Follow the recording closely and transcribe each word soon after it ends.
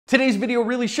Today's video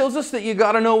really shows us that you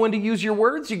gotta know when to use your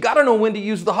words, you gotta know when to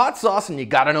use the hot sauce, and you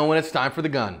gotta know when it's time for the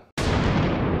gun.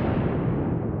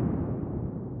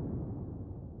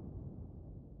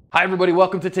 Hi everybody,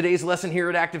 welcome to today's lesson here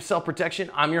at Active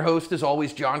Self-Protection. I'm your host, as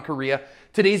always, John Correa.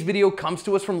 Today's video comes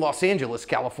to us from Los Angeles,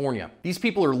 California. These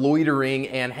people are loitering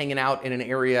and hanging out in an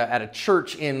area at a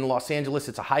church in Los Angeles.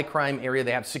 It's a high crime area.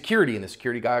 They have security, and the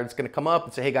security guard's gonna come up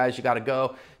and say, hey guys, you gotta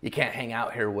go. You can't hang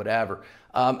out here, whatever.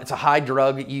 It's a high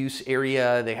drug use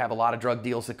area. They have a lot of drug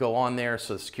deals that go on there.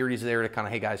 So the security's there to kind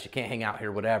of, hey guys, you can't hang out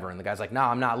here, whatever. And the guy's like, no,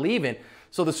 I'm not leaving.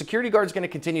 So the security guard's gonna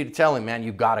continue to tell him, man,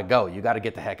 you gotta go. You gotta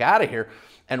get the heck out of here.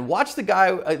 And watch the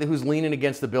guy who's leaning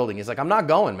against the building. He's like, I'm not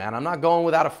going, man. I'm not going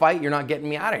without a fight. You're not getting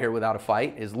me out of here without a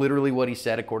fight, is literally what he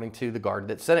said according to the guard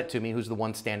that sent it to me, who's the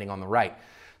one standing on the right.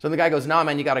 So the guy goes, nah,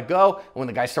 man, you gotta go. And when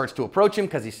the guy starts to approach him,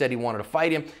 because he said he wanted to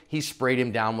fight him, he sprayed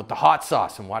him down with the hot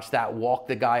sauce. And watch that walk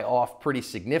the guy off pretty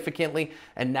significantly.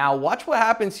 And now watch what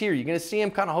happens here. You're gonna see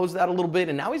him kind of hose that a little bit.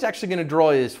 And now he's actually gonna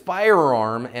draw his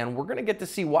firearm. And we're gonna get to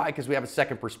see why, because we have a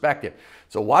second perspective.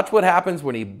 So watch what happens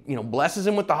when he blesses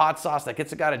him with the hot sauce. That gets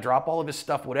the guy to drop all of his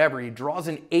stuff, whatever. He draws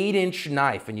an 8-inch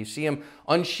knife. And you see him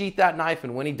unsheath that knife.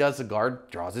 And when he does, the guard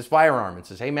draws his firearm and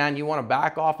says, hey, man, you wanna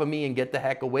back off of me and get the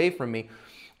heck away from me.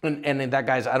 And then that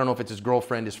guy's, I don't know if it's his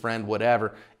girlfriend, his friend,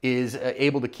 whatever, is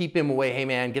able to keep him away. Hey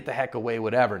man, get the heck away,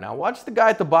 whatever. Now watch the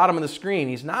guy at the bottom of the screen.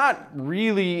 He's not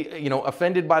really,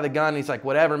 offended by the gun. He's like,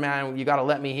 whatever, man, you got to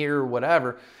let me hear or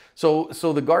whatever. So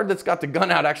the guard that's got the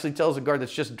gun out actually tells the guard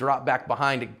that's just dropped back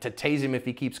behind to tase him if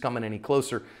he keeps coming any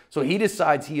closer. So he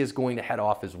decides he is going to head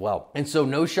off as well. And so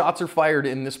no shots are fired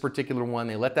in this particular one.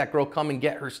 They let that girl come and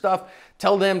get her stuff,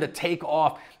 tell them to take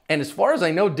off. And as far as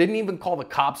I know, didn't even call the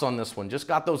cops on this one. Just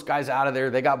got those guys out of there.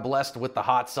 They got blessed with the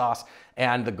hot sauce,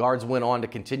 and the guards went on to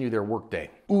continue their workday.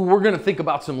 Ooh, we're gonna think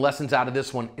about some lessons out of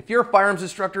this one. If you're a firearms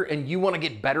instructor and you wanna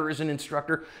get better as an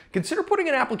instructor, consider putting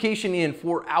an application in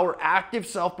for our Active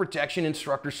Self-Protection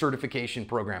Instructor Certification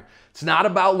Program. It's not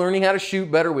about learning how to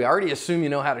shoot better. We already assume you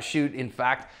know how to shoot. In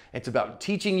fact, it's about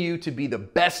teaching you to be the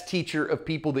best teacher of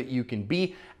people that you can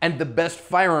be and the best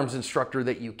firearms instructor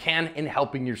that you can in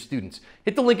helping your students.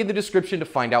 Hit the link in the description to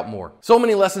find out more. So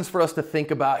many lessons for us to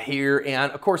think about here.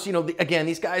 And of course, again,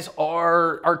 these guys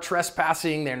are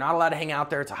trespassing. They're not allowed to hang out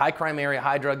there. It's a high crime area,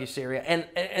 high drug use area,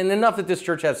 and enough that this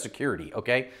church has security,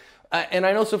 okay? And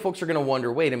I know some folks are gonna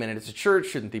wonder, wait a minute, it's a church,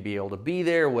 shouldn't they be able to be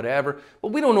there, whatever?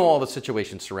 But we don't know all the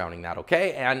situations surrounding that,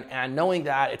 okay? And knowing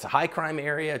that it's a high crime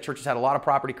area, churches had a lot of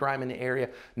property crime in the area,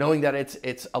 knowing that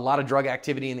it's a lot of drug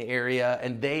activity in the area,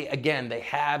 and they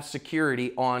have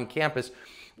security on campus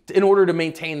in order to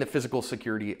maintain the physical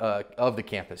security of the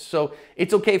campus. So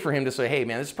it's okay for him to say, hey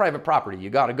man, this is private property, you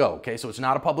gotta go, okay? So it's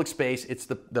not a public space, it's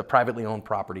the privately owned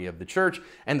property of the church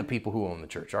and the people who own the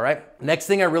church, all right? Next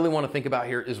thing I really wanna think about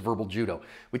here is verbal judo.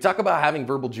 We talk about having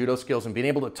verbal judo skills and being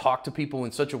able to talk to people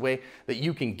in such a way that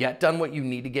you can get done what you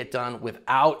need to get done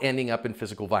without ending up in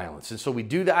physical violence. And so we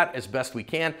do that as best we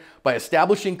can by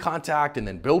establishing contact and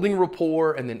then building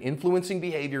rapport and then influencing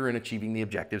behavior and achieving the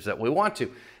objectives that we want to.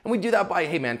 And we do that by,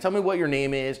 hey man, tell me what your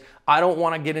name is. I don't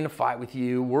want to get in a fight with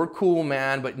you. We're cool,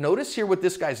 man. But notice here what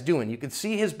this guy's doing. You can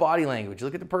see his body language.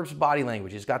 Look at the person's body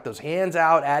language. He's got those hands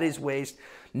out at his waist,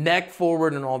 neck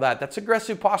forward and all that. That's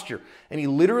aggressive posture. And he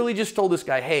literally just told this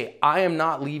guy, hey, I am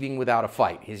not leaving without a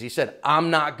fight. As he said, I'm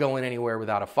not going anywhere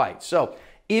without a fight. So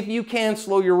if you can,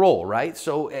 slow your roll, right?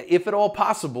 So if at all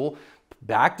possible,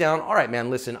 back down. All right,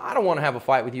 man, listen, I don't want to have a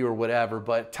fight with you or whatever,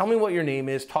 but tell me what your name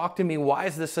is. Talk to me. Why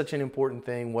is this such an important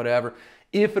thing? Whatever.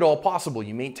 If at all possible,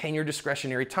 you maintain your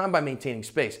discretionary time by maintaining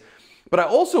space. But I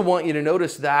also want you to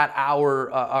notice that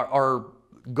our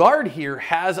guard here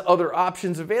has other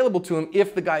options available to him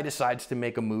if the guy decides to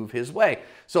make a move his way.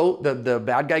 So the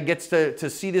bad guy gets to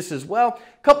see this as well.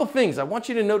 Couple things. I want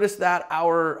you to notice that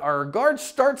our guard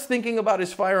starts thinking about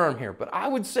his firearm here. But I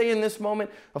would say in this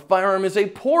moment, a firearm is a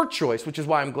poor choice, which is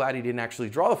why I'm glad he didn't actually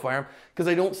draw the firearm, because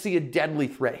I don't see a deadly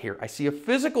threat here. I see a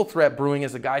physical threat brewing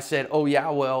as the guy said, oh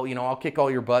yeah, well, I'll kick all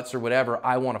your butts or whatever.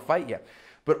 I want to fight you.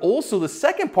 But also the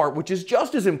second part, which is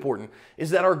just as important, is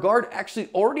that our guard actually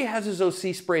already has his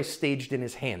OC spray staged in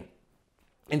his hand.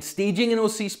 And staging an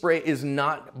OC spray is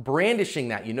not brandishing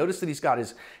that. You notice that he's got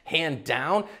his hand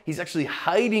down. He's actually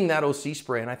hiding that OC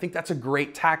spray, and I think that's a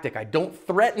great tactic. I don't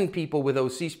threaten people with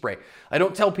OC spray. I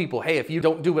don't tell people, hey, if you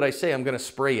don't do what I say, I'm gonna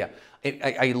spray you.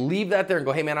 I leave that there and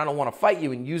go, hey man, I don't wanna fight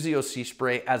you, and use the OC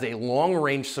spray as a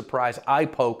long-range surprise eye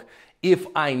poke if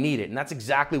I need it. And that's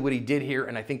exactly what he did here,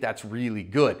 and I think that's really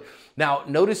good. Now,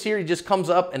 notice here, he just comes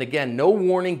up, and again, no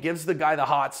warning, gives the guy the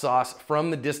hot sauce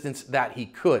from the distance that he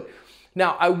could.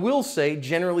 Now, I will say,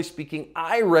 generally speaking,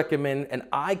 I recommend and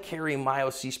I carry my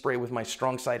OC spray with my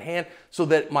strong side hand so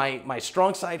that my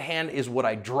strong side hand is what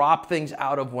I drop things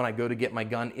out of when I go to get my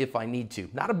gun if I need to.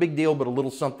 Not a big deal, but a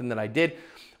little something that I did.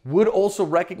 Would also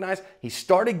recognize he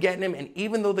started getting him, and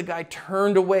even though the guy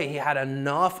turned away, he had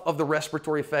enough of the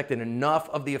respiratory effect and enough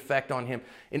of the effect on him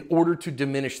in order to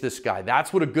diminish this guy.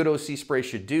 That's what a good OC spray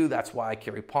should do. That's why I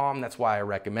carry palm. That's why I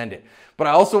recommend it. But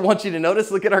I also want you to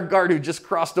notice, look at our guard who just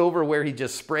crossed over where he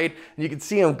just sprayed. And you can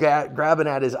see him grabbing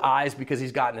at his eyes because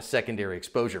he's gotten a secondary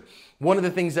exposure. One of the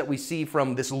things that we see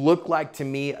from this looked like to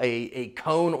me a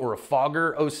cone or a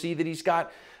fogger OC that he's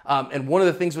got. And one of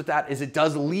the things with that is it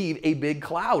does leave a big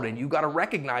cloud, and you got to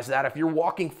recognize that. If you're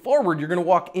walking forward, you're going to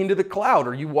walk into the cloud,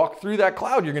 or you walk through that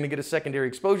cloud, you're going to get a secondary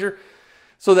exposure.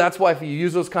 So that's why if you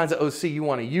use those kinds of OC, you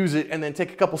want to use it and then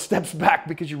take a couple steps back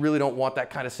because you really don't want that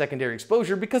kind of secondary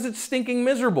exposure because it's stinking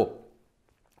miserable.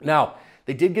 Now,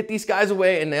 they did get these guys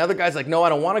away, and the other guy's like, no, I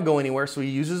don't want to go anywhere. So he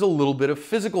uses a little bit of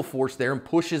physical force there and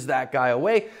pushes that guy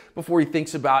away before he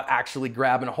thinks about actually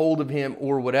grabbing a hold of him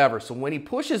or whatever. So when he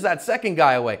pushes that second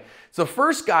guy away, it's the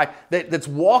first guy that's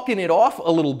walking it off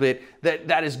a little bit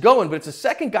that is going, but it's the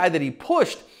second guy that he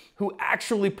pushed who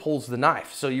actually pulls the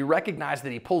knife. So you recognize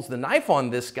that he pulls the knife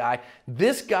on this guy.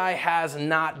 This guy has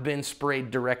not been sprayed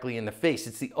directly in the face.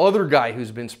 It's the other guy who's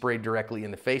been sprayed directly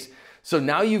in the face. So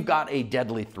now you've got a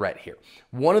deadly threat here.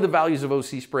 One of the values of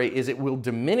OC spray is it will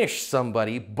diminish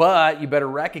somebody, but you better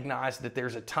recognize that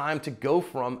there's a time to go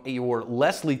from your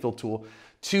less lethal tool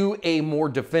to a more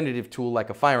definitive tool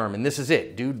like a firearm. And this is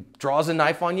it. Dude draws a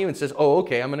knife on you and says, oh,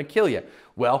 okay, I'm gonna kill you.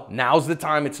 Well, now's the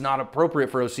time it's not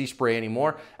appropriate for OC spray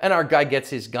anymore, and our guy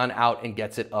gets his gun out and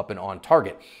gets it up and on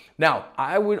target. Now,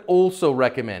 I would also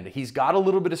recommend, he's got a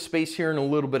little bit of space here and a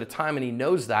little bit of time, and he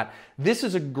knows that. This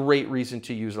is a great reason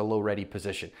to use a low ready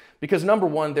position. Because number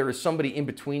one, there is somebody in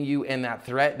between you and that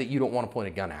threat that you don't want to point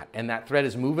a gun at. And that threat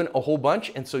is moving a whole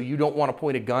bunch, and so you don't want to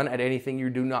point a gun at anything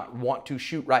you do not want to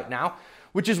shoot right now.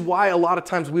 Which is why a lot of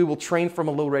times we will train from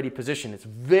a low ready position. It's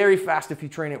very fast if you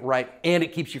train it right, and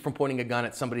it keeps you from pointing a gun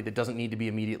at somebody that doesn't need to be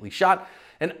immediately shot.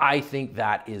 And I think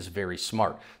that is very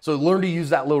smart. So learn to use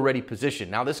that low ready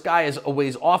position. Now this guy is a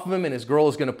ways off of him, and his girl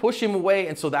is gonna push him away,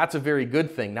 and so that's a very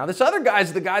good thing. Now this other guy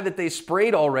is the guy that they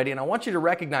sprayed already, and I want you to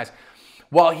recognize,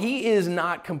 while he is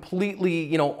not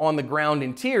completely, on the ground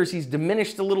in tears, he's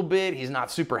diminished a little bit. He's not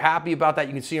super happy about that.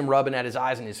 You can see him rubbing at his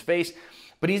eyes and his face.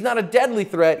 But he's not a deadly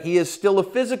threat. He is still a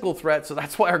physical threat. So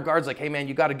that's why our guard's like, hey man,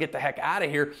 you got to get the heck out of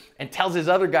here, and tells his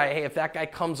other guy, hey, if that guy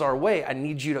comes our way, I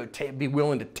need you to be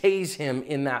willing to tase him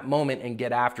in that moment and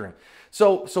get after him.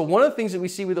 So one of the things that we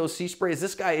see with OC spray is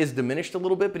this guy is diminished a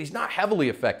little bit, but he's not heavily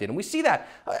affected. And we see that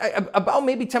about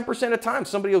maybe 10% of times.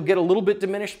 Somebody will get a little bit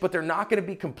diminished, but they're not going to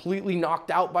be completely knocked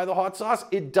out by the hot sauce.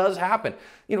 It does happen.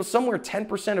 Somewhere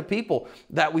 10% of people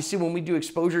that we see when we do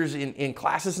exposures in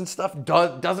classes and stuff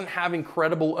doesn't have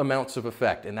incredible amounts of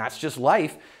effect. And that's just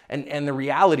life and the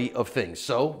reality of things.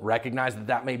 So recognize that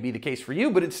that may be the case for you,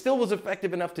 but it still was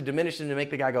effective enough to diminish and to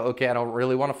make the guy go, okay, I don't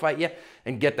really want to fight you,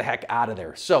 and get the heck out of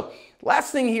there. So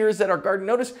last thing here is that our guard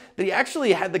noticed that he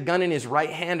actually had the gun in his right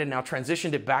hand and now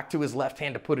transitioned it back to his left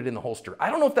hand to put it in the holster. I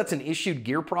don't know if that's an issued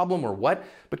gear problem or what,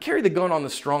 but carry the gun on the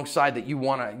strong side that you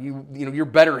want to, your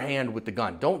better hand with the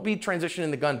gun. Don't be transitioning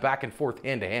the gun back and forth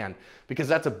hand to hand, because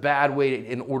that's a bad way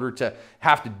in order to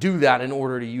have to do that in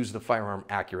order to use the firearm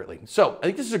accurately. So I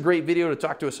think this is a great video to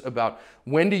talk to us about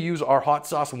when to use our hot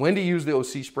sauce, when to use the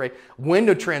OC spray, when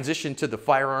to transition to the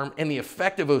firearm, and the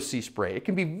effect of OC spray. It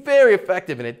can be very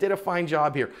effective, and it did a fine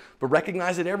job here, but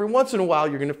recognize that every once in a while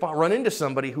you're going to run into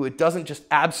somebody who it doesn't just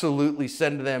absolutely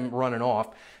send them running off,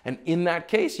 and in that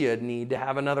case you need to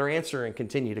have another answer and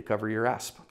continue to cover your ass.